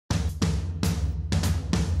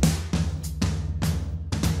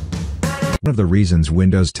One of the reasons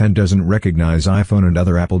Windows 10 doesn't recognize iPhone and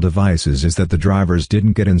other Apple devices is that the drivers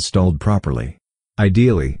didn't get installed properly.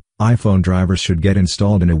 Ideally, iPhone drivers should get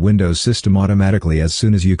installed in a Windows system automatically as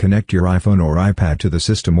soon as you connect your iPhone or iPad to the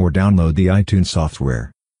system or download the iTunes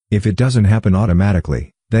software. If it doesn't happen automatically,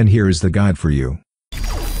 then here is the guide for you.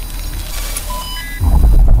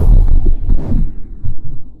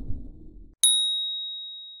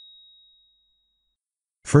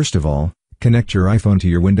 First of all, connect your iPhone to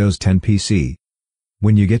your Windows 10 PC.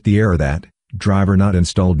 When you get the error that driver not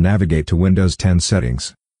installed, navigate to Windows 10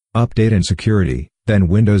 Settings, Update and Security, then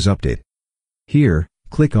Windows Update. Here,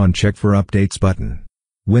 click on Check for Updates button.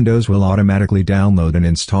 Windows will automatically download and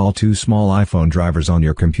install 2 small iPhone drivers on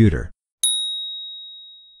your computer.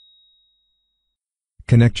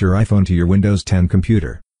 Connect your iPhone to your Windows 10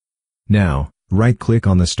 computer. Now, right-click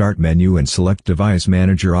on the Start menu and select Device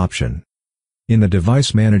Manager option. In the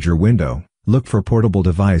Device Manager window, look for Portable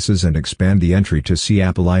Devices and expand the entry to See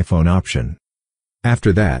Apple iPhone option.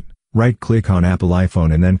 After that, right-click on Apple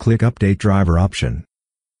iPhone and then click Update Driver option.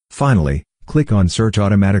 Finally, click on Search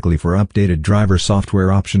Automatically for Updated Driver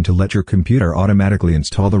Software option to let your computer automatically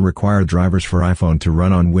install the required drivers for iPhone to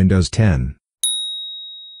run on Windows 10.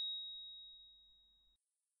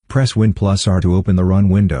 Press Win+R to open the Run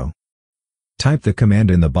window. Type the command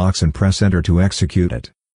in the box and press Enter to execute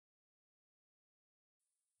it.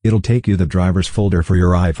 It'll take you the drivers folder for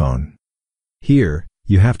your iPhone. Here,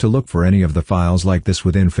 you have to look for any of the files like this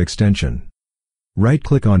with inf extension.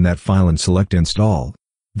 Right-click on that file and select Install.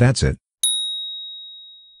 That's it.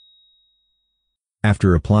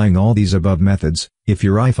 After applying all these above methods, if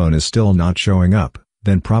your iPhone is still not showing up,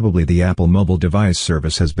 then probably the Apple mobile device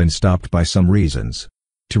service has been stopped by some reasons.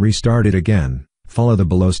 To restart it again, follow the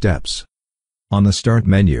below steps. On the Start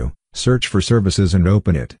menu, search for Services and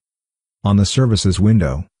open it. On the Services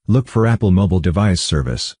window, look for Apple Mobile Device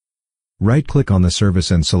Service. Right-click on the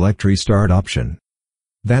service and select Restart option.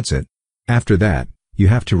 That's it. After that, you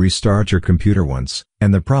have to restart your computer once,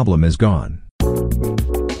 and the problem is gone.